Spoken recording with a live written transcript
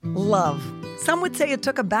Love. Some would say it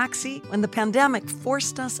took a backseat when the pandemic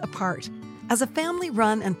forced us apart. As a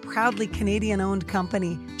family-run and proudly Canadian-owned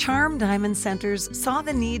company, Charm Diamond Centers saw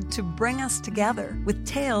the need to bring us together with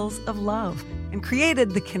tales of love and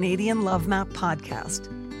created the Canadian Love Map podcast.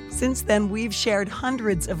 Since then, we've shared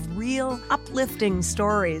hundreds of real, uplifting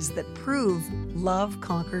stories that prove love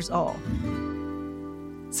conquers all.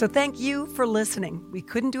 So thank you for listening. We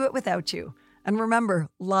couldn't do it without you. And remember,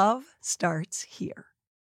 love starts here.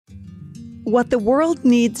 What the world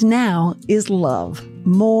needs now is love.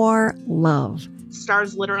 More love.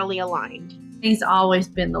 Stars literally aligned. He's always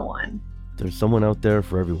been the one. There's someone out there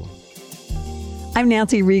for everyone. I'm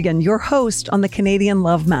Nancy Regan, your host on the Canadian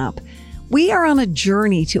Love Map. We are on a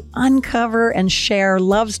journey to uncover and share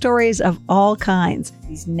love stories of all kinds.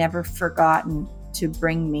 He's never forgotten to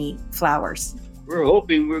bring me flowers. We're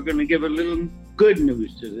hoping we're going to give a little good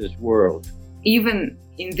news to this world. Even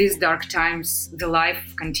in these dark times, the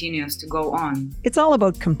life continues to go on. It's all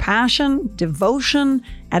about compassion, devotion,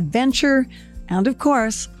 adventure, and of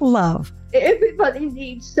course, love. Everybody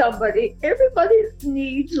needs somebody. Everybody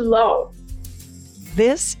needs love.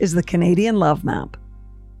 This is the Canadian Love Map.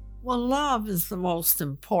 Well, love is the most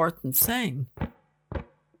important thing.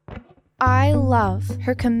 I love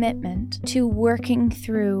her commitment to working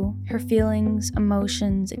through her feelings,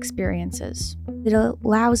 emotions, experiences. It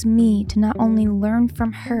allows me to not only learn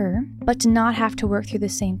from her, but to not have to work through the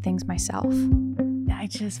same things myself. I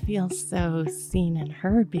just feel so seen and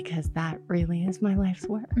heard because that really is my life's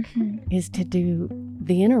work, is to do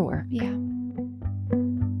the inner work. Yeah.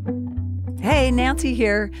 Hey, Nancy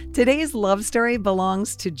here. Today's love story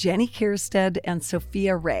belongs to Jenny Kierstead and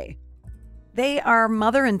Sophia Ray. They are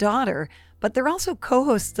mother and daughter, but they're also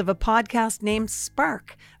co-hosts of a podcast named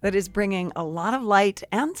Spark that is bringing a lot of light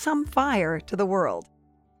and some fire to the world.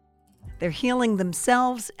 They're healing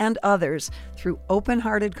themselves and others through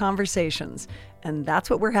open-hearted conversations, and that's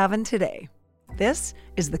what we're having today. This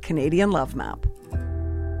is the Canadian Love Map.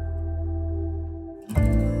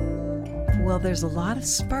 Well, there's a lot of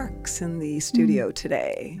sparks in the studio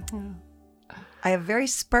today. I have very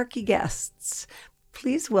sparky guests.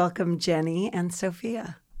 Please welcome Jenny and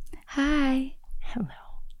Sophia. Hi. Hello.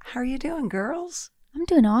 How are you doing, girls? I'm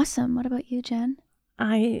doing awesome. What about you, Jen?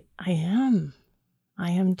 I am.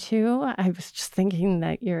 I am too. I was just thinking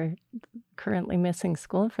that you're currently missing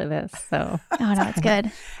school for this, so. Oh, no, it's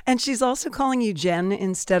good. And she's also calling you Jen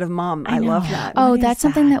instead of Mom. I love that. Oh, that's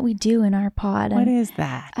something that we do in our pod. What is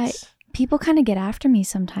that? People kind of get after me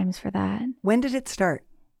sometimes for that. When did it start?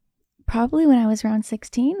 Probably when I was around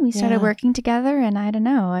 16, we started working together, and I don't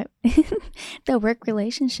know, the work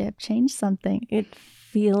relationship changed something. It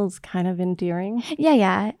feels kind of endearing.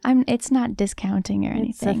 Yeah. It's not discounting or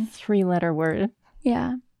anything. It's a 3-letter word.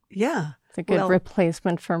 Yeah. Yeah. It's a good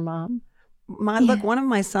replacement for Mom. Look, one of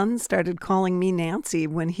my sons started calling me Nancy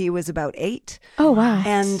when he was about 8. Oh, wow.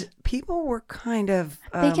 And people were kind of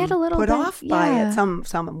they get a little put bit, off by it. Some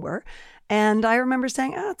of them were. And I remember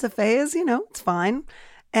saying, it's a phase, it's fine.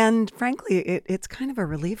 And frankly, it's kind of a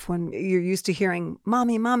relief when you're used to hearing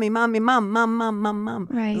mommy, mommy, mommy, mom, mom, mom, mom, mom.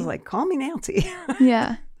 Right. It's like, call me Nancy.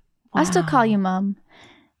 Yeah. Wow. I still call you Mom.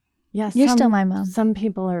 Yes. You're still my mom. Some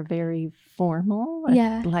people are very formal.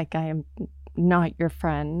 Yeah. Like, I am not your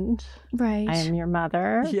friend. Right. I am your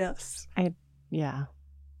mother. Yes. Yeah.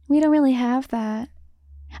 We don't really have that.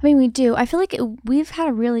 I mean, we do. I feel like we've had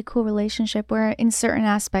a really cool relationship where in certain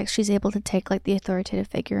aspects, she's able to take like the authoritative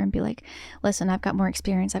figure and be like, listen, I've got more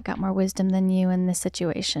experience. I've got more wisdom than you in this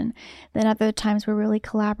situation. Then other times we're really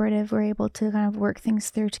collaborative. We're able to kind of work things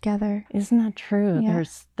through together. Isn't that true? Yeah.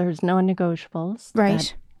 There's non-negotiables.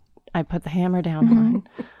 Right. I put the hammer down on.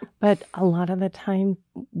 But a lot of the time,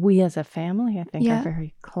 we as a family, I think, are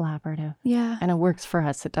very collaborative. Yeah. And it works for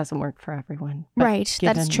us. It doesn't work for everyone. Right.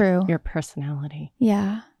 That's true. Your personality.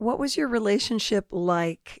 Yeah. What was your relationship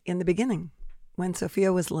like in the beginning when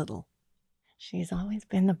Sophia was little? She's always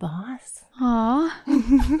been the boss. Aw.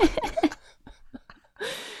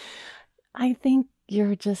 I think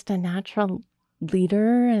you're just a natural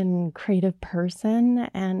leader and creative person.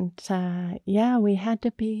 And we had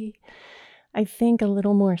to be, I think, a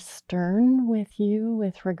little more stern with you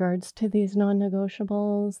with regards to these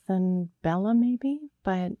non-negotiables than Bella maybe.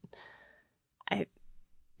 But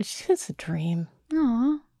she's a dream.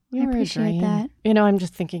 Aw. I appreciate that. I'm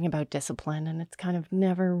just thinking about discipline, and it's kind of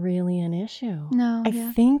never really an issue. No. I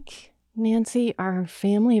think, Nancy, our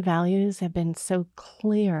family values have been so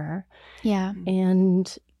clear. Yeah.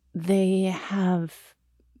 And they have,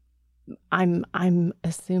 I'm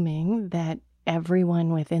assuming that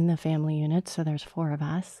everyone within the family unit, so there's 4 of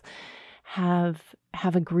us, have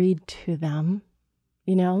agreed to them.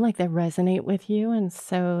 like they resonate with you. And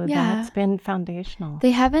so that's been foundational.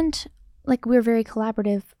 They haven't, like, we're very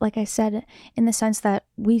collaborative, like I said, in the sense that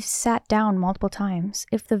we've sat down multiple times.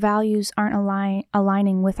 If the values aren't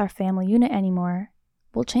aligning with our family unit anymore,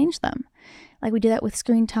 we'll change them. Like we do that with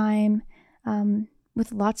screen time,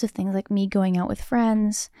 with lots of things, like me going out with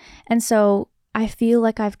friends. And so I feel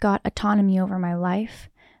like I've got autonomy over my life,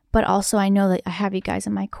 but also I know that I have you guys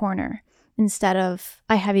in my corner, instead of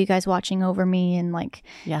I have you guys watching over me and like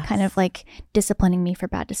kind of like disciplining me for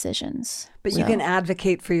bad decisions. But you can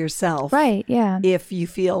advocate for yourself. Right, yeah. If you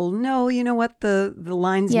feel, no, you know what, the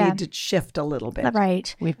lines need to shift a little bit.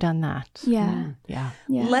 Right. We've done that. Yeah. Yeah.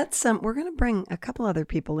 Let's, we're going to bring a couple other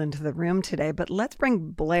people into the room today, but let's bring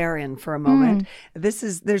Blair in for a moment.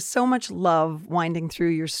 There's so much love winding through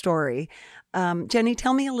your story. Jenny,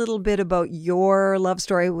 tell me a little bit about your love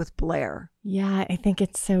story with Blair. Yeah, I think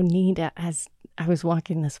it's so neat. As I was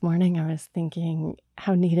walking this morning, I was thinking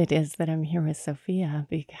how neat it is that I'm here with Sophia,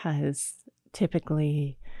 because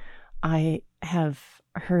typically I have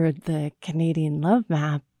heard the Canadian love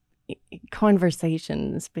map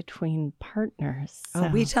conversations between partners. So. Oh,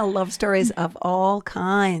 we tell love stories of all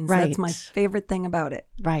kinds. Right. That's my favorite thing about it.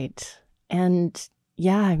 Right. And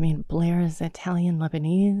yeah, I mean, Blair is Italian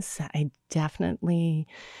Lebanese. I definitely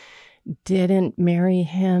didn't marry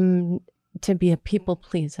him to be a people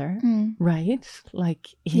pleaser, right? Like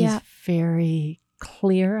he's very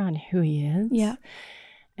clear on who he is. Yeah.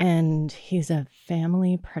 And he's a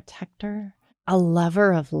family protector, a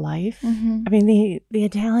lover of life. I mean, the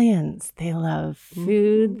Italians, they love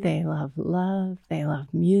food, they love love, they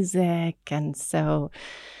love music. And so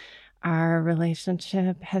our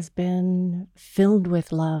relationship has been filled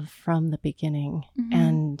with love from the beginning.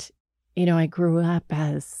 And, I grew up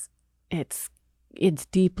as it's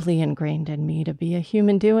deeply ingrained in me to be a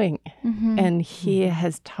human doing. And he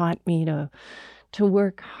has taught me to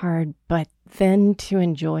work hard, but then to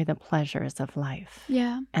enjoy the pleasures of life.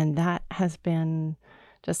 Yeah. And that has been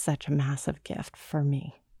just such a massive gift for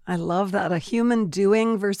me. I love that. A human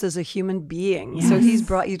doing versus a human being. Yes. So he's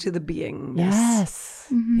brought you to the beingness. Yes.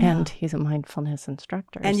 And he's a mindfulness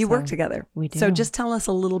instructor. And you work together. We do. So just tell us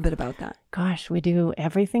a little bit about that. Gosh, we do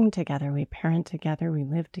everything together. We parent together. We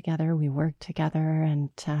live together. We work together.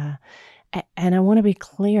 And I want to be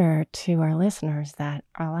clear to our listeners that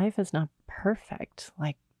our life is not perfect.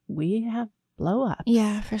 Like, we have blow-ups.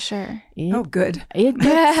 Yeah, for sure. Good. It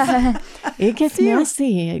gets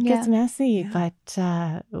messy. It gets messy, but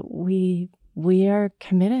we are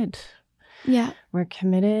committed. Yeah. We're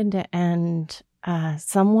committed, and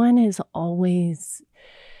someone is always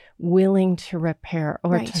willing to repair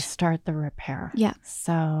or to start the repair. Yeah.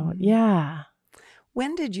 So, yeah.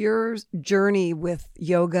 When did your journey with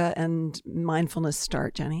yoga and mindfulness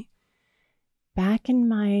start, Jenny? Back in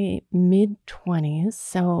my mid-20s,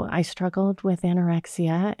 so I struggled with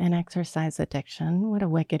anorexia and exercise addiction. What a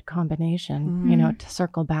wicked combination, to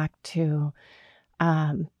circle back to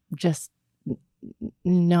just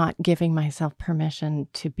not giving myself permission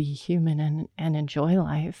to be human and enjoy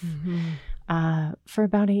life. For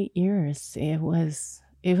about 8 years, it was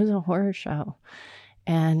a horror show.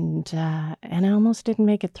 And I almost didn't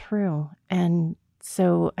make it through. And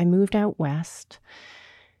so I moved out west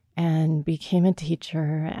and became a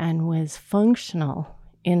teacher and was functional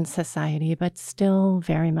in society, but still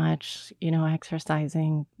very much,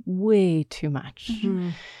 exercising way too much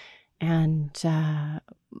and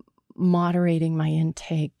moderating my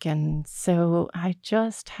intake. And so I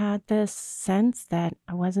just had this sense that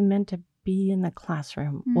I wasn't meant to be in the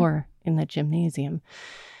classroom or in the gymnasium.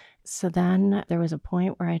 So then there was a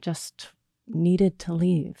point where I just needed to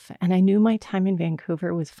leave. And I knew my time in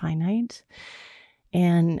Vancouver was finite.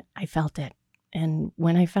 And I felt it. And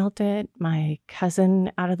when I felt it, my cousin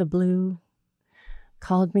out of the blue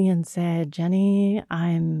called me and said, Jenny,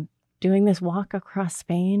 I'm doing this walk across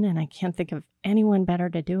Spain and I can't think of anyone better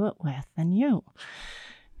to do it with than you.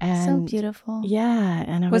 And so beautiful. Yeah.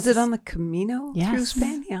 And was it on the Camino through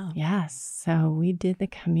Spain? Yeah. Yes. So we did the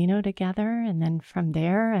Camino together. And then from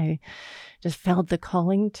there, I just felt the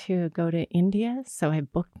calling to go to India. So I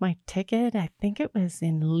booked my ticket. I think it was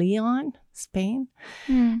in Leon, Spain,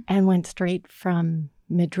 and went straight from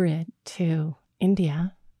Madrid to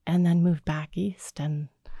India and then moved back east and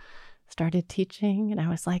started teaching. And I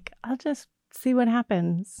was like, I'll just see what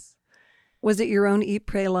happens. Was it your own Eat,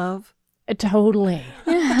 Pray, Love? Totally.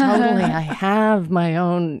 Totally. I have my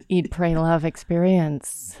own Eat, Pray, Love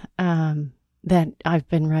experience that I've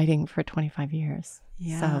been writing for 25 years.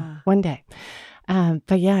 Yeah. So one day.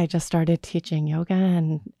 But yeah, I just started teaching yoga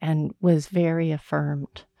and was very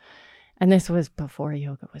affirmed. And this was before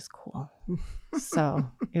yoga was cool. So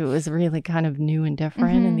it was really kind of new and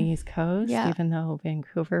different in the East Coast, even though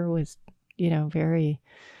Vancouver was, very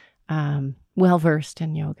well-versed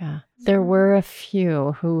in yoga. There were a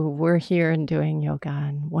few who were here and doing yoga,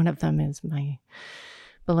 and one of them is my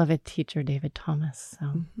beloved teacher, David Thomas.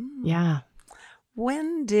 So, yeah.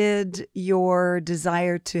 When did your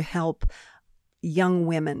desire to help young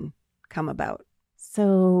women come about?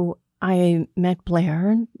 So I met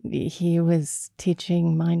Blair. He was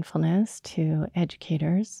teaching mindfulness to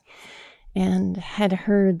educators and had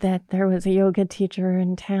heard that there was a yoga teacher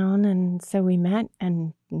in town. And so we met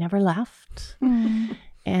and never left.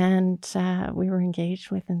 And we were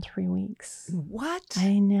engaged within 3 weeks. What?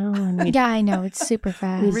 I know. And I know. It's super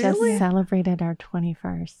fast. We just celebrated our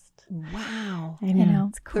 21st. Wow. I know.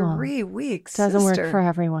 It's cool. 3 weeks. Doesn't work for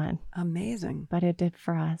everyone. Amazing. But it did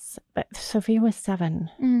for us. But Sophia was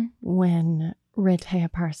 7 when Rehtaeh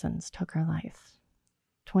Parsons took her life,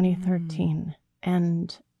 2013.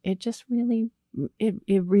 And it just really,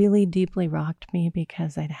 it really deeply rocked me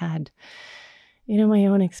because I'd had, my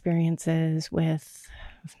own experiences with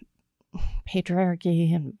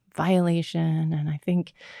patriarchy and violation. And I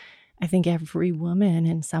think every woman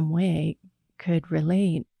in some way could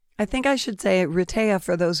relate. I think I should say Rehtaeh,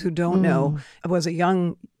 for those who don't know, was a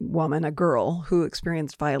young woman, a girl, who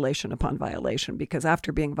experienced violation upon violation because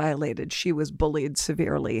after being violated, she was bullied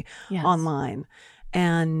severely online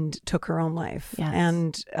and took her own life. Yes.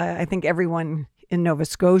 And I think everyone in Nova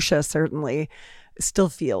Scotia certainly still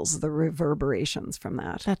feels the reverberations from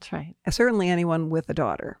that. That's right. Certainly anyone with a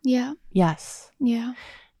daughter. Yeah. Yes. Yeah.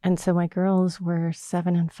 And so my girls were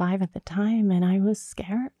 7 and 5 at the time, and I was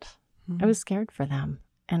scared. I was scared for them.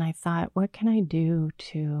 And I thought, what can I do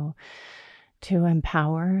to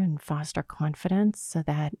empower and foster confidence so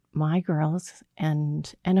that my girls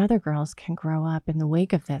and other girls can grow up in the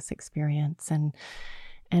wake of this experience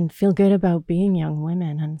and feel good about being young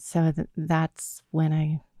women. And so that's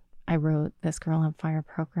when I wrote this Girl on Fire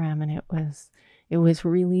program, and it was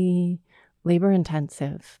really labor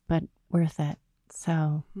intensive, but worth it.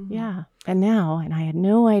 So, yeah. And I had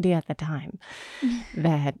no idea at the time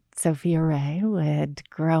that Sophia Ray would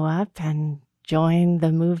grow up and join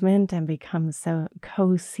the movement and become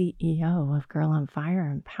co-CEO of Girl on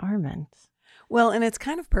Fire Empowerment. Well, and it's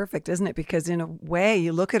kind of perfect, isn't it? Because in a way,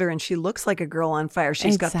 you look at her and she looks like a girl on fire.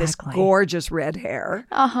 She's got this gorgeous red hair.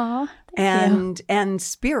 And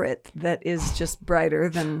spirit that is just brighter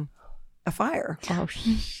than a fire. Oh,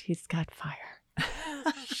 she's got fire.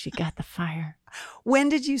 She got the fire. When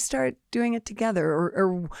did you start doing it together?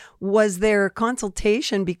 Or was there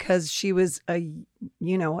consultation because she was a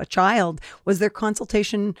child? Was there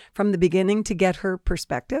consultation from the beginning to get her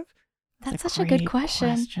perspective? That's such a good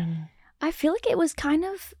question. I feel like it was kind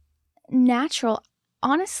of natural.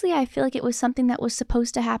 Honestly, I feel like it was something that was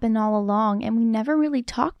supposed to happen all along, and we never really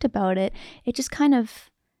talked about it. It just kind of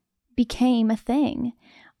became a thing.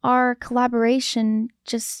 Our collaboration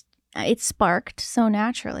it sparked so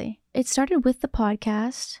naturally. It started with the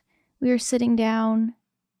podcast. We were sitting down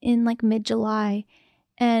in like mid-July,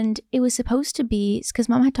 and it was supposed to be, because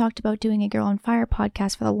Mom had talked about doing a Girl on Fire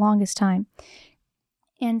podcast for the longest time.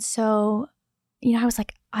 And so, I was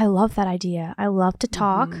like, I love that idea. I love to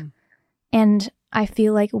talk. And I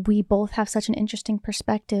feel like we both have such an interesting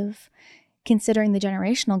perspective considering the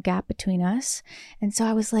generational gap between us. And so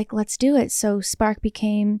I was like, let's do it. So Spark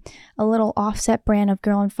became a little offset brand of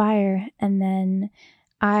Girl on Fire. And then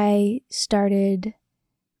I started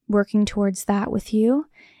working towards that with you.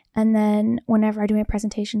 And then whenever I do my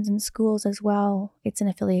presentations in schools as well, it's an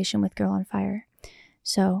affiliation with Girl on Fire.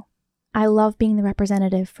 So I love being the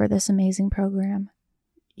representative for this amazing program.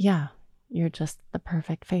 Yeah, you're just the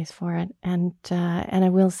perfect face for it. And I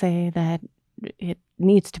will say that it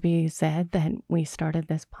needs to be said that we started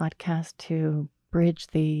this podcast to bridge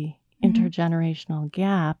the intergenerational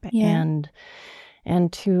gap and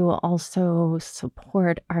to also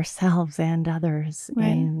support ourselves and others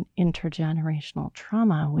in intergenerational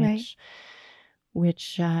trauma,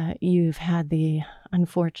 which you've had the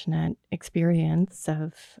unfortunate experience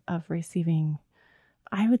of receiving,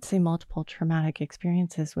 I would say, multiple traumatic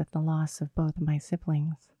experiences with the loss of both of my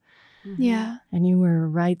siblings. Yeah. And you were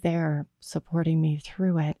right there supporting me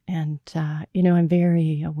through it. And, I'm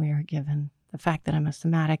very aware, given the fact that I'm a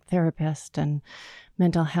somatic therapist and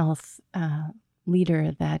mental health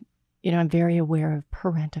leader, that, I'm very aware of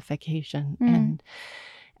parentification.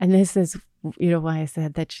 And this is, why I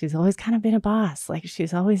said that she's always kind of been a boss. Like,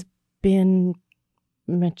 she's always been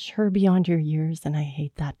mature beyond your years. And I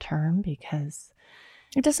hate that term because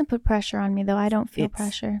It doesn't put pressure on me, though. I don't feel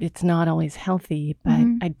pressure. It's not always healthy, but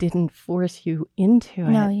I didn't force you into it.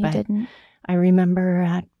 No, you didn't. I remember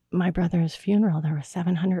at my brother's funeral, there were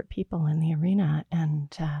 700 people in the arena,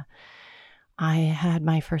 and I had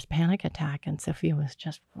my first panic attack, and Sophia was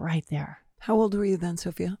just right there. How old were you then,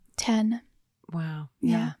 Sophia? 10. Wow.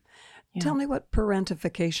 Yeah. Tell me what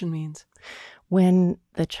parentification means. When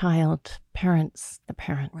the child parents the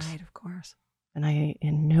parent. Right, of course. And I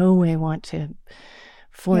in no way want to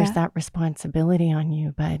force that responsibility on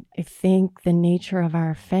you, but I think the nature of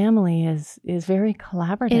our family is very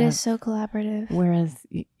collaborative. It is so collaborative. Whereas,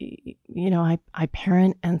 you know, I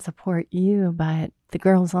parent and support you, but the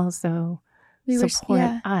girls also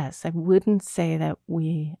support us. I wouldn't say that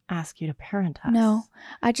we ask you to parent us. No,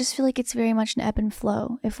 I just feel like it's very much an ebb and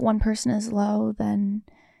flow. If one person is low, then,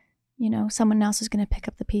 you know, someone else is going to pick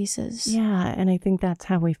up the pieces. Yeah, and I think that's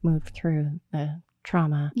how we've moved through the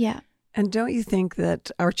trauma. Yeah. And don't you think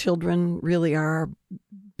that our children really are our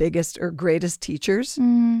biggest or greatest teachers?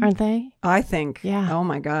 Aren't they? I think. Yeah. Oh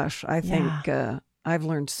my gosh. I think I've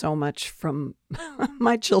learned so much from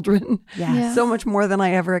my children. Yes. Yeah. So much more than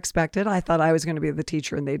I ever expected. I thought I was going to be the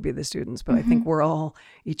teacher and they'd be the students, but I think we're all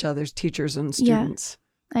each other's teachers and students.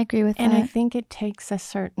 Yeah, I agree with that. And I think it takes a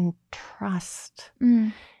certain trust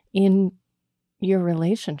in your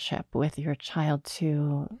relationship with your child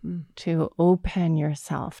to open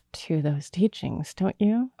yourself to those teachings, don't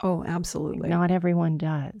you? Oh, absolutely. Not everyone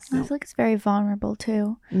does. I feel like it's very vulnerable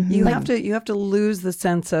too. You have to lose the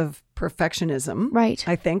sense of perfectionism, right?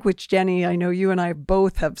 I think, which Jenny, I know you and I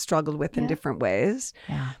both have struggled with in different ways.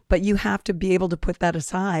 Yeah. But you have to be able to put that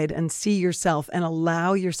aside and see yourself and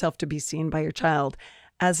allow yourself to be seen by your child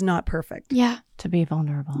as not perfect. Yeah. To be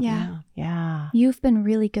vulnerable. Yeah. Yeah. You've been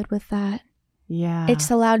really good with that. Yeah. It's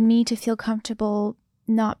allowed me to feel comfortable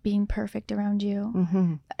not being perfect around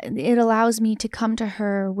you. It allows me to come to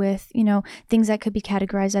her with, you know, things that could be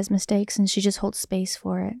categorized as mistakes, and she just holds space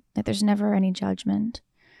for it. Like there's never any judgment.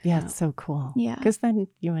 Yeah, it's so cool. Yeah. Because then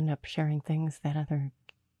you end up sharing things that other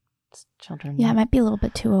children Yeah, it might be a little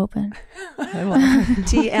bit too open.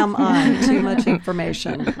 TMI, too much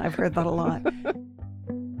information. I've heard that a lot.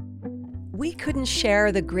 We couldn't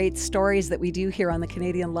share the great stories that we do here on the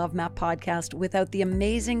Canadian Love Map podcast without the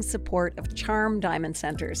amazing support of Charm Diamond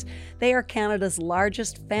Centers. They are Canada's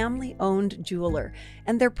largest family-owned jeweler,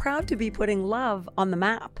 and they're proud to be putting love on the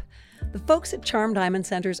map. The folks at Charm Diamond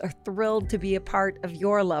Centers are thrilled to be a part of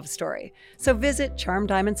your love story. So visit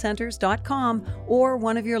charmdiamondcenters.com or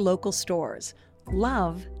one of your local stores.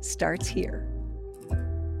 Love starts here.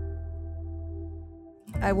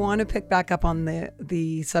 I want to pick back up on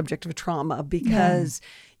the subject of trauma because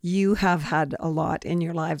you have had a lot in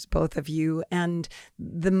your lives, both of you. And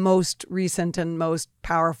the most recent and most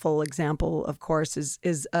powerful example, of course,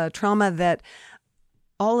 is a trauma that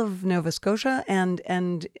all of Nova Scotia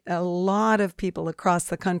and a lot of people across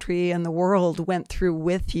the country and the world went through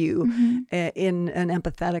with you in an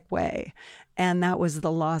empathetic way. And that was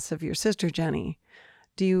the loss of your sister, Jenny.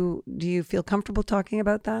 Do you feel comfortable talking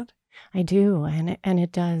about that? I do, and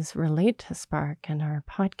it does relate to Spark and our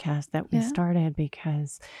podcast that we started,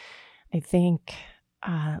 because I think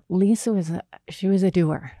Lisa was a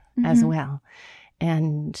doer as well.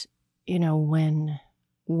 And you know,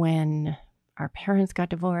 when our parents got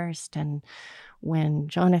divorced and when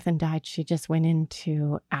Jonathan died, she just went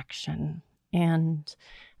into action. And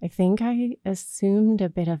I think I assumed a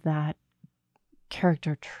bit of that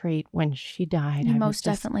character trait when she died. You most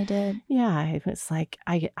definitely did. Yeah, it was like,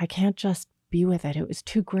 I can't just be with it. It was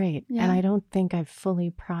too great. Yeah. And I don't think I've fully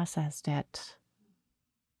processed it.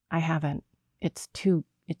 I haven't. It's too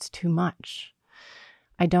much.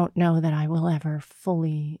 I don't know that I will ever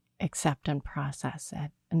fully accept and process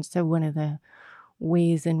it. And so one of the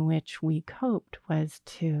ways in which we coped was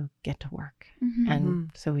to get to work.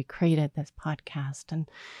 And so we created this podcast, and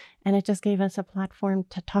it just gave us a platform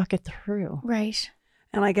to talk it through. Right.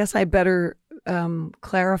 And I guess I better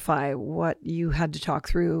clarify what you had to talk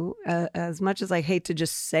through. As much as I hate to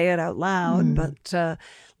just say it out loud, but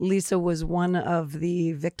Lisa was one of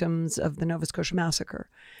the victims of the Nova Scotia massacre.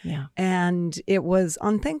 Yeah. And it was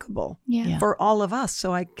unthinkable for all of us.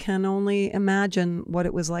 So I can only imagine what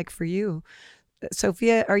it was like for you.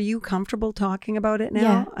 Sophia, are you comfortable talking about it now?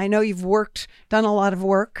 Yeah. I know you've done a lot of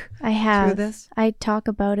work. I have. Through this. I talk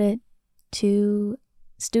about it to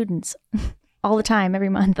students all the time, every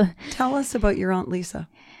month. Tell us about your Aunt Lisa.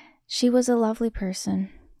 She was a lovely person.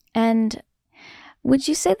 And would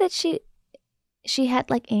you say that she had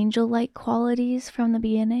like angel-like qualities from the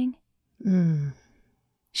beginning?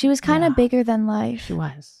 She was kind of bigger than life. She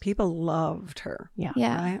was. People loved her. Yeah.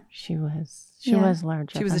 Right? She was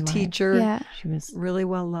larger. She was a than life. teacher. Yeah. She was really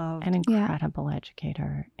well loved. An incredible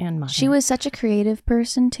educator and mother. She was such a creative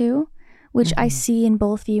person too, which I see in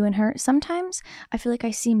both you and her. Sometimes I feel like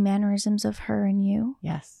I see mannerisms of her and you.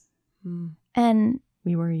 Yes. And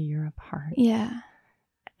we were a year apart. Yeah.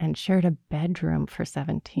 And shared a bedroom for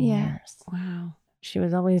 17 years. Wow. She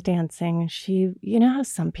was always dancing. You know how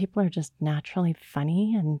some people are just naturally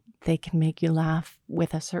funny and they can make you laugh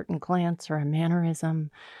with a certain glance or a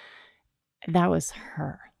mannerism. That was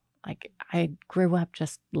her. Like, I grew up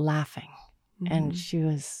just laughing. And she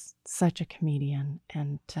was such a comedian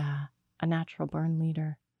and a natural born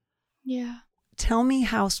leader. Yeah. Tell me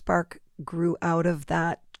how Spark grew out of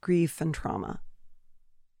that grief and trauma.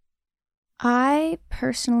 I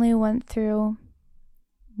personally went through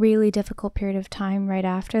really difficult period of time right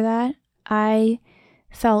after that. I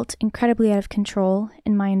felt incredibly out of control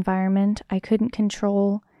in my environment. I couldn't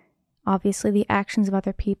control, obviously, the actions of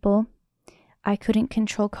other people. I couldn't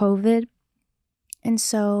control COVID. And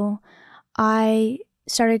so I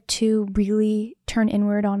started to really turn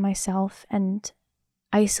inward on myself and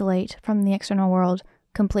isolate from the external world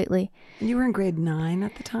completely. And you were in grade 9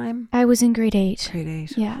 at the time? I was in grade 8. Grade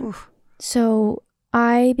 8. Yeah. Oof. So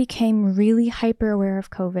I became really hyper aware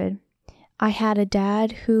of COVID. I had a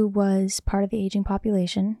dad who was part of the aging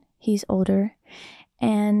population. He's older.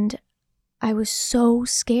 And I was so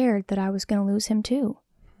scared that I was going to lose him too,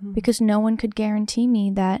 because no one could guarantee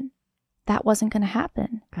me that that wasn't going to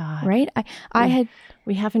happen. God. Right?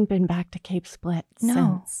 We haven't been back to Cape Split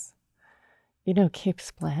since. You know, Cape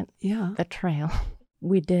Split. Yeah. The trail.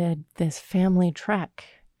 We did this family trek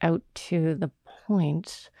out to the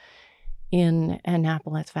point in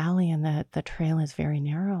Annapolis Valley, and the trail is very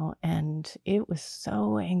narrow, and it was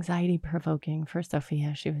so anxiety provoking for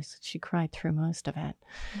Sophia. She cried through most of it.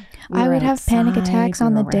 I would have panic attacks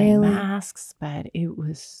on the daily. Masks, but it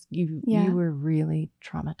was you were really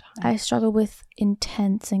traumatized. I struggled with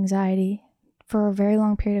intense anxiety for a very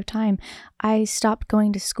long period of time. I stopped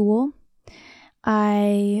going to school.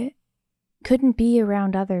 I couldn't be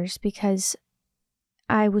around others because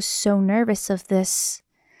I was so nervous of this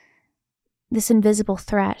invisible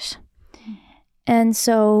threat. And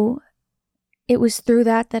so it was through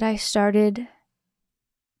that I started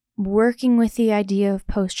working with the idea of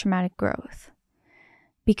post-traumatic growth,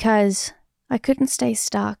 because I couldn't stay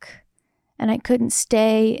stuck and I couldn't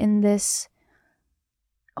stay in this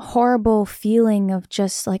horrible feeling of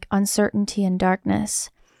just like uncertainty and darkness.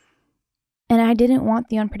 And I didn't want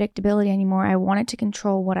the unpredictability anymore. I wanted to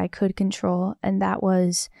control what I could control, and that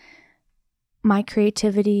was my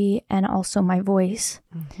creativity and also my voice.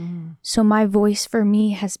 So my voice for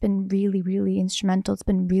me has been really, really instrumental. It's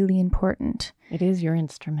been really important. It is your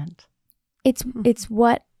instrument. It's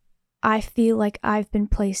what I feel like I've been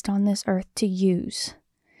placed on this earth to use.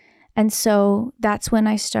 And so that's when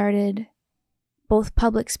I started both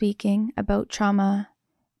public speaking about trauma,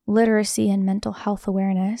 literacy, and mental health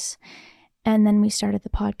awareness. And then we started the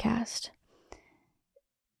podcast.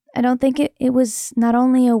 I don't think it was not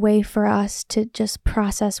only a way for us to just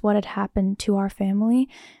process what had happened to our family,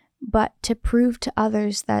 but to prove to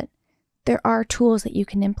others that there are tools that you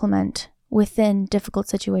can implement within difficult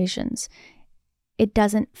situations. It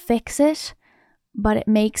doesn't fix it, but it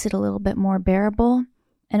makes it a little bit more bearable.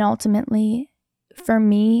 And ultimately, for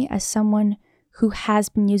me, as someone who has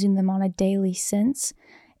been using them on a daily since,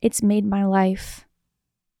 it's made my life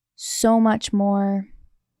so much more...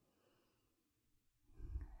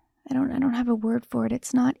 I don't have a word for it.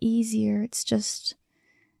 It's not easier. It's just,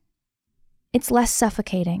 it's less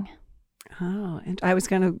suffocating. Oh, and I was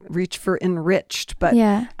going to reach for enriched, but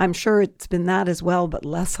I'm sure it's been that as well, but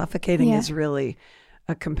less suffocating is really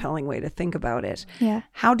a compelling way to think about it. Yeah.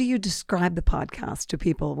 How do you describe the podcast to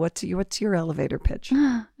people? What's your elevator pitch?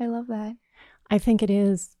 I love that. I think it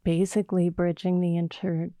is basically bridging the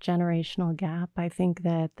intergenerational gap. I think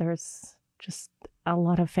that there's just a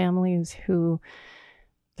lot of families who...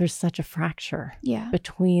 there's such a fracture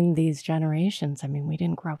between these generations. I mean, we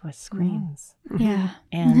didn't grow up with screens. Yeah.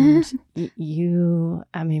 And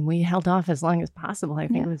we held off as long as possible. I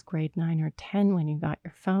think it was grade 9 or 10 when you got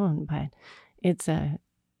your phone, but it's a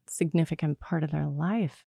significant part of their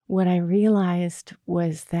life. What I realized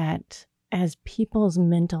was that as people's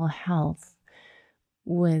mental health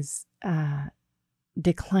was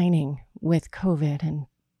declining with COVID and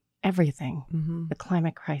everything, the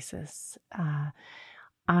climate crisis,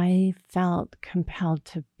 I felt compelled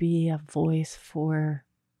to be a voice for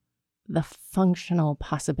the functional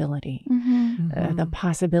possibility, the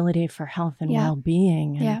possibility for health and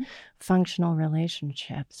well-being and functional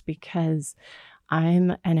relationships, because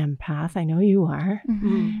I'm an empath. I know you are.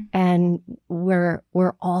 Mm-hmm. And we're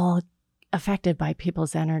all affected by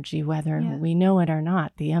people's energy, whether we know it or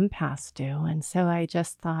not. The empaths do. And so I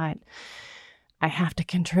just thought, I have to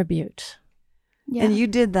contribute. Yeah. And you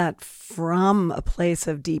did that from a place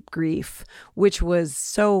of deep grief, which was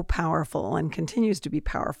so powerful and continues to be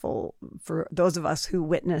powerful for those of us who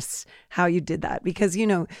witness how you did that. Because, you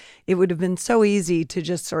know, it would have been so easy to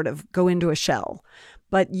just sort of go into a shell.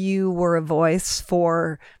 But you were a voice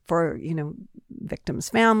for you know, victims'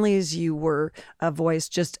 families. You were a voice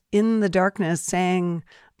just in the darkness saying,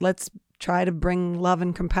 let's try to bring love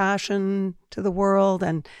and compassion to the world.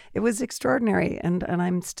 And it was extraordinary. And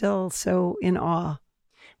I'm still so in awe.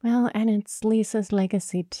 Well, and it's Lisa's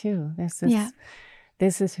legacy too. This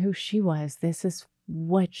is who she was. This is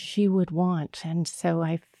what she would want. And so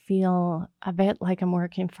I feel a bit like I'm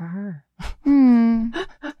working for her.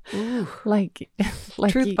 like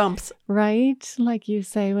truth bumps. Right? Like you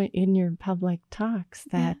say in your public talks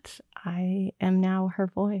that I am now her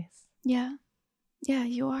voice. Yeah. Yeah,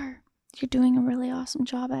 you are. You're doing a really awesome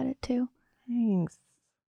job at it too. Thanks.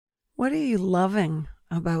 What are you loving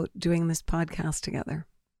about doing this podcast together?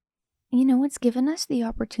 You know, it's given us the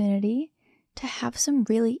opportunity to have some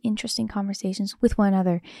really interesting conversations with one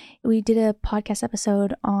another. We did a podcast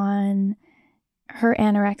episode on her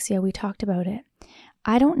anorexia. We talked about it.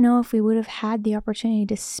 I don't know if we would have had the opportunity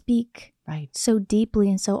to speak so deeply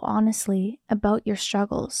and so honestly about your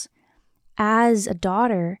struggles. As a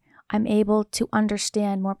daughter, I'm able to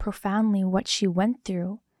understand more profoundly what she went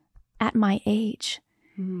through at my age.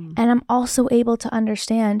 And I'm also able to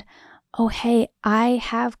understand, oh, hey, I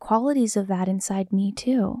have qualities of that inside me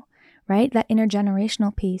too, right? That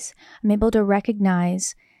intergenerational piece. I'm able to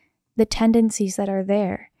recognize the tendencies that are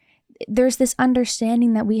there. There's this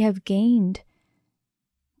understanding that we have gained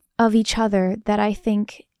of each other that I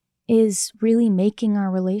think is really making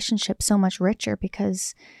our relationship so much richer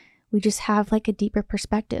because we just have like a deeper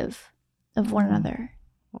perspective of one another.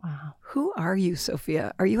 Wow. Who are you,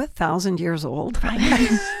 Sophia? Are you 1,000 years old? Right.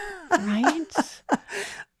 Right?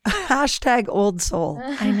 Hashtag old soul.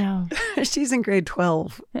 I know. She's in grade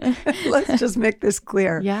 12. Let's just make this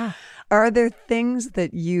clear. Yeah. Are there things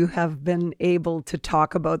that you have been able to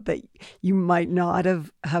talk about that you might not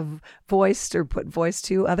have voiced or put voice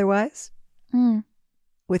to otherwise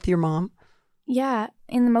with your mom? Yeah.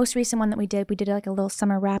 In the most recent one that we did like a little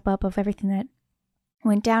summer wrap up of everything that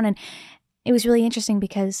went down. And it was really interesting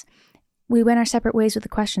because we went our separate ways with the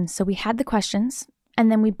questions. So we had the questions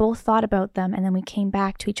and then we both thought about them and then we came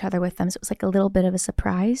back to each other with them. So it was like a little bit of a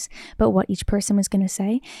surprise about what each person was going to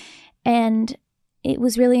say. And it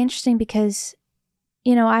was really interesting because,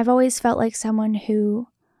 you know, I've always felt like someone who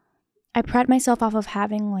I pride myself off of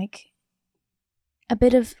having like a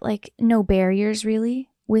bit of like no barriers really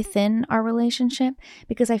within our relationship,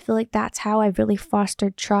 because I feel like that's how I've really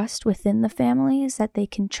fostered trust within the family, is that they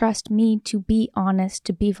can trust me to be honest,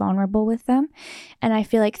 to be vulnerable with them. And I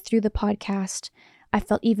feel like through the podcast, I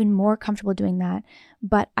felt even more comfortable doing that.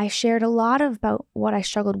 But I shared a lot about what I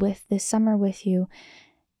struggled with this summer with you,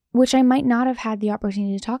 which I might not have had the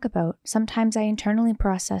opportunity to talk about. Sometimes I internally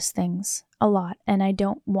process things a lot and I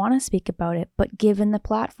don't want to speak about it, but given the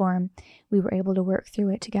platform, we were able to work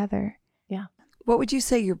through it together. Yeah. What would you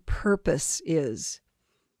say your purpose is?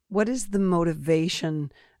 What is the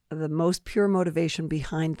motivation, the most pure motivation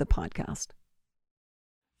behind the podcast?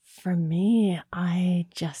 For me, I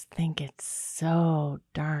just think it's so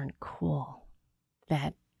darn cool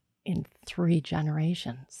that in 3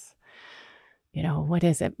 generations, you know, what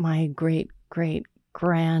is it? My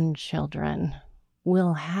great-great-grandchildren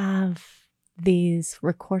will have these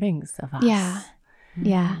recordings of us. Yeah.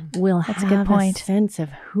 Yeah. We'll That's have a good point. sense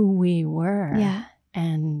of who we were. Yeah.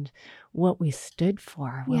 And what we stood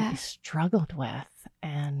for, what Yeah. we struggled with.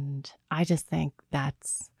 And I just think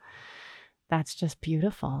that's just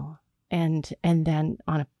beautiful. And then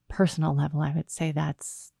on a personal level, I would say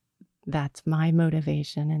that's my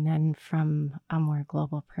motivation. And then from a more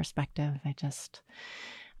global perspective,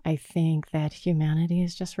 I think that humanity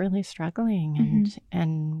is just really struggling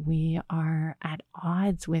and we are at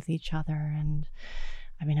odds with each other. And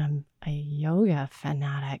I mean, I'm a yoga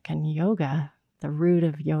fanatic, and yoga, the root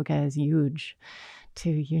of yoga is huge, to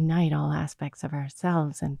unite all aspects of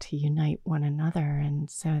ourselves and to unite one another. And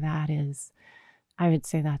so that is, I would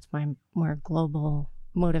say that's my more global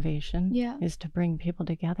motivation, is to bring people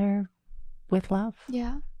together with love.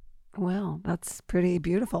 Yeah. Well, that's pretty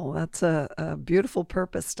beautiful. That's a beautiful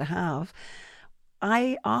purpose to have.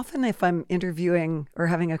 I often, if I'm interviewing or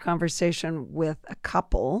having a conversation with a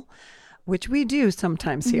couple, which we do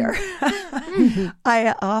sometimes here,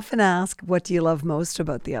 I often ask, what do you love most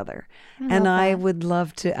about the other? And I would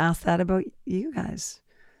love to ask that about you guys.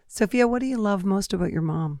 Sophia, what do you love most about your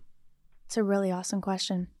mom? It's a really awesome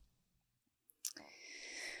question.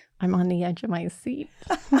 I'm on the edge of my seat.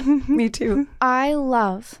 Me too. I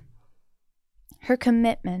love her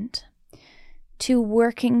commitment to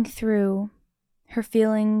working through her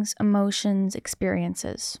feelings, emotions,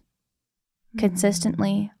 experiences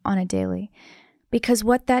consistently on a daily. Because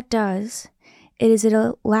what that does is it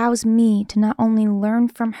allows me to not only learn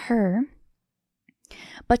from her,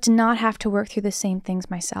 but to not have to work through the same things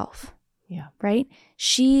myself. Yeah. Right?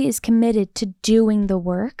 She is committed to doing the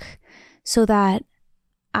work so that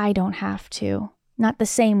I don't have to. Not the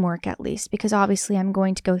same work, at least, because obviously I'm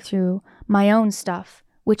going to go through my own stuff,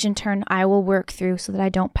 which in turn I will work through so that I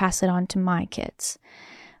don't pass it on to my kids.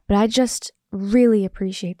 But I just really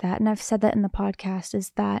appreciate that. And I've said that in the podcast,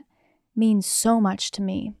 is that means so much to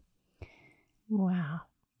me. Wow.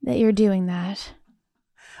 That you're doing that.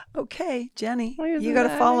 Okay, Jenny, you got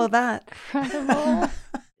to follow that. Incredible.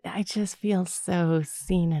 I just feel so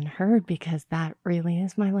seen and heard, because that really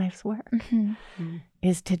is my life's work,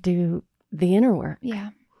 is to do the inner work. Yeah.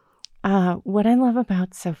 What I love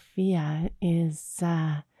about Sophia is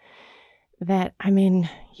that,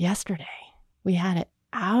 yesterday we had it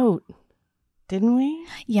out, didn't we?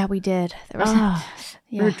 Yeah, we did. There was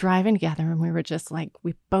we were driving together and we were just like,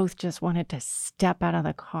 we both just wanted to step out of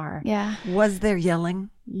the car. Yeah. Was there yelling?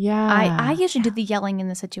 Yeah. I usually do the yelling in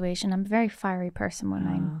the situation. I'm a very fiery person when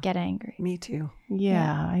I get angry. Me too.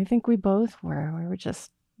 Yeah, I think we both were. We were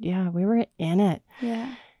just, we were in it.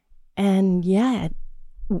 Yeah. And yet,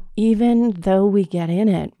 even though we get in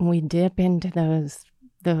it, we dip into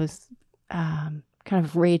those kind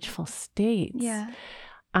of rageful states. Yeah.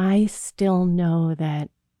 I still know that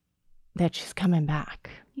she's coming back.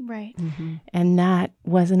 Right. Mm-hmm. And that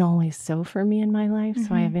wasn't always so for me in my life.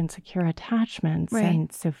 So I have insecure attachments. Right.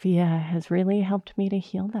 And Sophia has really helped me to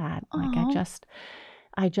heal that. Like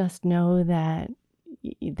I just know that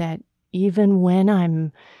even when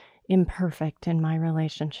I'm imperfect in my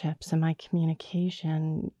relationships and my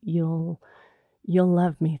communication, you'll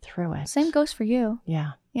love me through it. Same goes for you.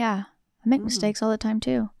 Yeah. Yeah. I make mistakes all the time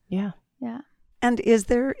too. Yeah. Yeah. And is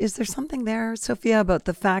there something there, Sophia, about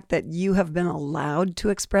the fact that you have been allowed to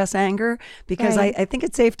express anger? Because I think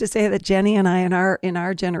it's safe to say that Jenny and I in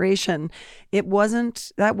our generation, that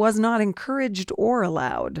was not encouraged or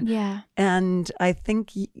allowed. Yeah. And I think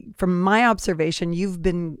from my observation, you've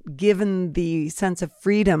been given the sense of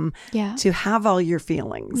freedom to have all your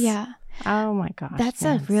feelings. Yeah. Oh my gosh. That's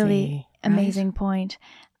Nancy, a really amazing point.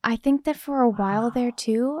 I think that for a while there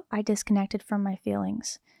too, I disconnected from my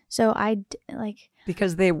feelings. So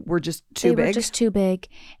because they were just too big. They were just too big,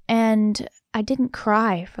 and I didn't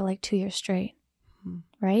cry for like 2 years straight,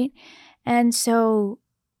 right? And so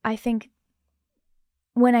I think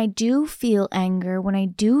when I do feel anger, when I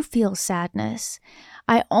do feel sadness,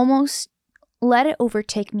 I almost let it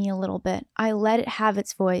overtake me a little bit. I let it have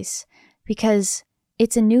its voice, because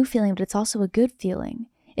it's a new feeling, but it's also a good feeling.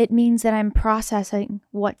 It means that I'm processing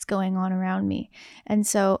what's going on around me. And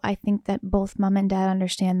so I think that both mom and dad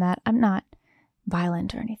understand that I'm not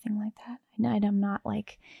violent or anything like that. I'm not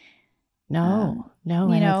like... No.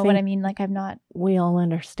 You know what I mean? Like I'm not... We all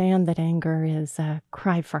understand that anger is a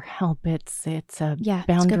cry for help. It's a that's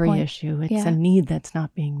boundary a issue. It's a need that's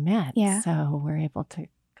not being met. Yeah. So we're able to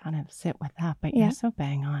kind of sit with that. But you're so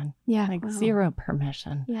bang on. Yeah. Like zero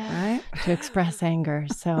permission right? to express anger.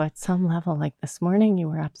 So at some level, like this morning, you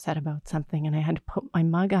were upset about something and I had to put my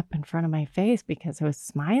mug up in front of my face because I was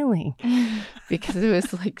smiling. Because it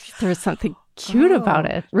was like there was something cute about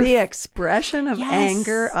it. The expression of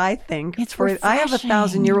anger, I think. I have a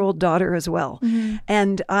 1,000-year-old daughter as well.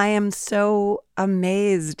 And I am so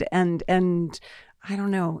amazed and I don't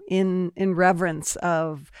know, in reverence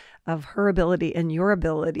of her ability and your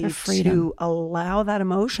ability to allow that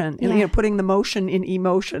emotion, putting the motion in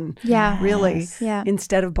emotion, really,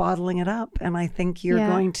 instead of bottling it up. And I think you're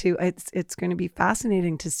going to, it's going to be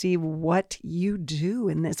fascinating to see what you do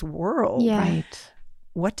in this world. Yeah. Right.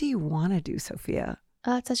 What do you want to do, Sophia?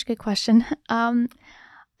 That's such a good question.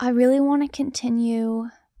 I really want to continue.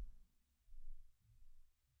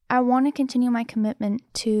 I want to continue my commitment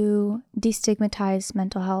to destigmatize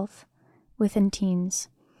mental health within teens.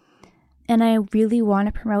 And I really want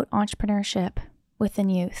to promote entrepreneurship within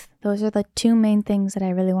youth. Those are the two main things that I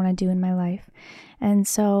really want to do in my life. And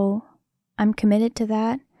so I'm committed to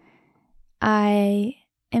that. I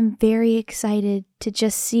am very excited to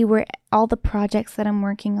just see where all the projects that I'm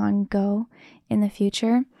working on go in the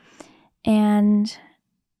future. And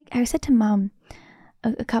I said to Mom,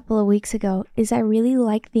 a couple of weeks ago is I really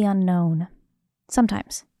like the unknown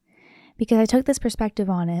sometimes, because I took this perspective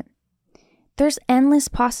on it. There's endless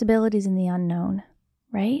possibilities in the unknown,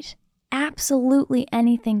 right? Absolutely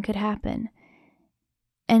anything could happen.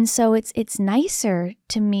 And so it's nicer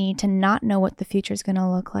to me to not know what the future is going to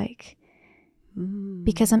look like,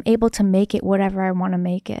 because I'm able to make it whatever I want to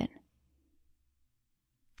make it.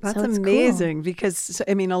 That's so amazing, cool. Because,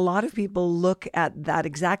 I mean, a lot of people look at that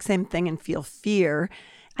exact same thing and feel fear.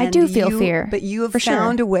 I do feel fear. But you have for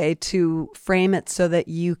found sure. a way to frame it so that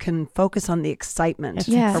you can focus on the excitement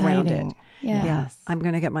around it. Yeah. Yes. I'm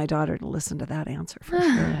going to get my daughter to listen to that answer for sure.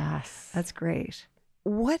 Yes. That's great.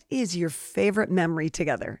 What is your favorite memory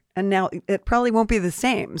together? And now it probably won't be the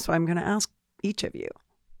same, so I'm going to ask each of you.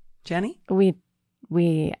 Jenny?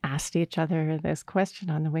 We asked each other this question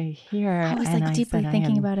on the way here. I was like deeply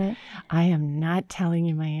thinking about it. I am not telling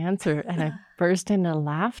you my answer. And I burst into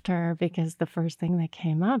laughter because the first thing that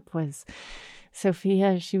came up was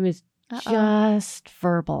Sophia. She was just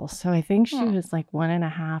verbal. So I think she was like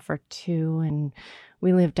 1.5 or 2. And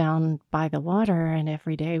we lived down by the water. And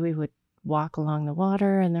every day we would walk along the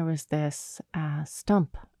water. And there was this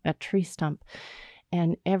stump, a tree stump.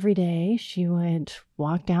 And every day she would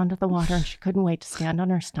walk down to the water and she couldn't wait to stand on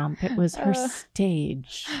her stump. It was her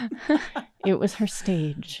stage. It was her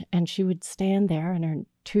stage. And she would stand there in her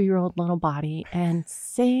 2-year-old little body and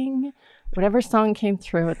sing whatever song came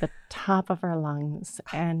through at the top of her lungs.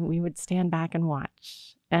 And we would stand back and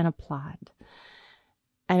watch and applaud.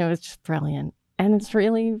 And it was just brilliant. And it's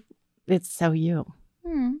so you.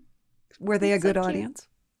 Were they a good audience?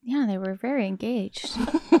 Yeah, they were very engaged.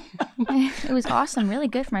 It was awesome. Really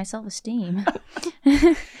good for my self-esteem.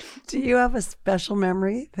 Do you have a special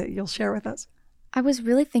memory that you'll share with us? I was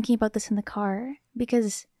really thinking about this in the car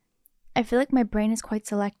because I feel like my brain is quite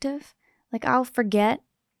selective. Like I'll forget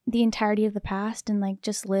the entirety of the past and like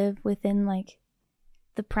just live within like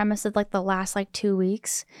the premise of like the last like 2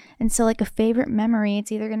 weeks. And so like a favorite memory,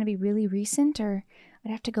 it's either going to be really recent or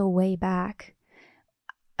I'd have to go way back.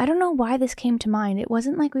 I don't know why this came to mind. It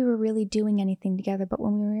wasn't like we were really doing anything together, but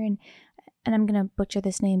when we were in, and I'm going to butcher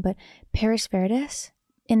this name, but Paris Verdes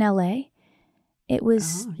in LA, it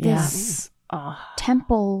was this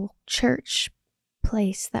temple church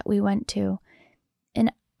place that we went to.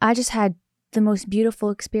 And I just had the most beautiful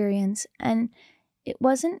experience. And it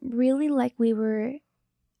wasn't really like we were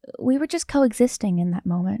just coexisting in that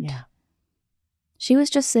moment. Yeah. She was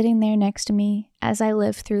just sitting there next to me as I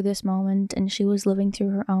lived through this moment, and she was living through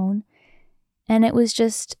her own. And it was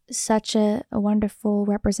just such a wonderful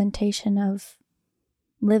representation of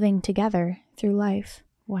living together through life.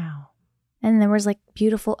 Wow. And there was like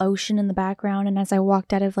beautiful ocean in the background. And as I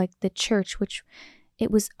walked out of like the church, which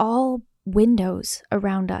it was all windows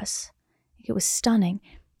around us, it was stunning.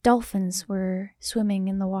 Dolphins were swimming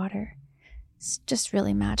in the water. It's just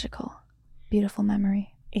really magical. Beautiful memory.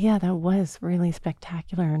 Yeah, that was really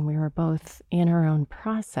spectacular. And we were both in our own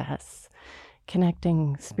process,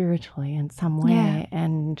 connecting spiritually in some way. Yeah.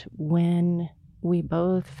 And when we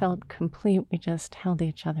both felt complete, we just held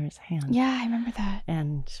each other's hands. Yeah, I remember that.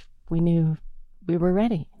 And we knew we were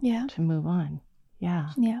ready Yeah. to move on.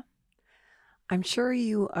 Yeah. Yeah. I'm sure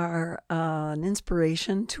you are an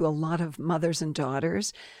inspiration to a lot of mothers and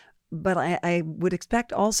daughters, but I would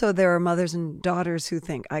expect also there are mothers and daughters who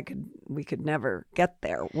think we could never get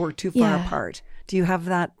there. We're too far apart. Do you have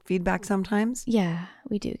that feedback sometimes? Yeah,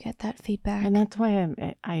 we do get that feedback. And that's why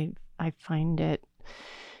I find it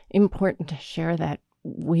important to share that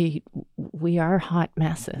we are hot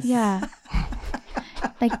messes. Yeah.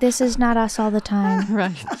 Like this is not us all the time.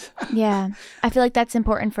 Right. Yeah. I feel like that's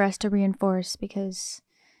important for us to reinforce because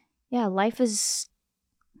life is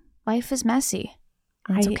messy.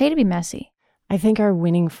 It's okay to be messy. I think our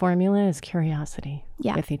winning formula is curiosity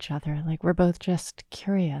with each other. Like we're both just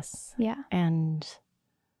curious. Yeah. And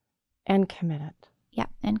committed. Yeah,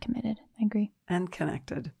 and committed. I agree. And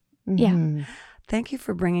connected. Mm-hmm. Yeah. Thank you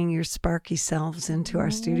for bringing your sparky selves into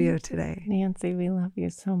our studio today. Nancy, we love you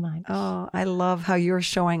so much. Oh, I love how you're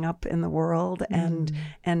showing up in the world and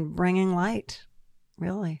bringing light.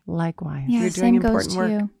 Really. Likewise. Yeah, you're doing important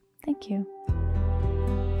work. You. Thank you.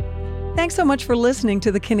 Thanks so much for listening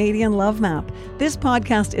to the Canadian Love Map. This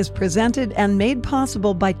podcast is presented and made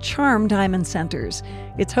possible by Charm Diamond Centers.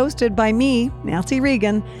 It's hosted by me, Nancy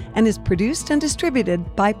Regan, and is produced and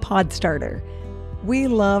distributed by Podstarter. We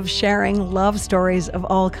love sharing love stories of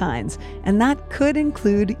all kinds, and that could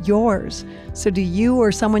include yours. So do you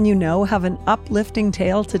or someone you know have an uplifting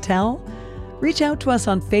tale to tell? Reach out to us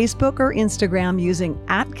on Facebook or Instagram using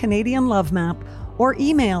 @Canadian Love Map or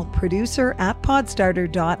email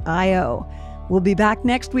producer@podstarter.io. We'll be back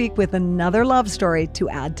next week with another love story to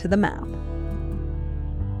add to the map.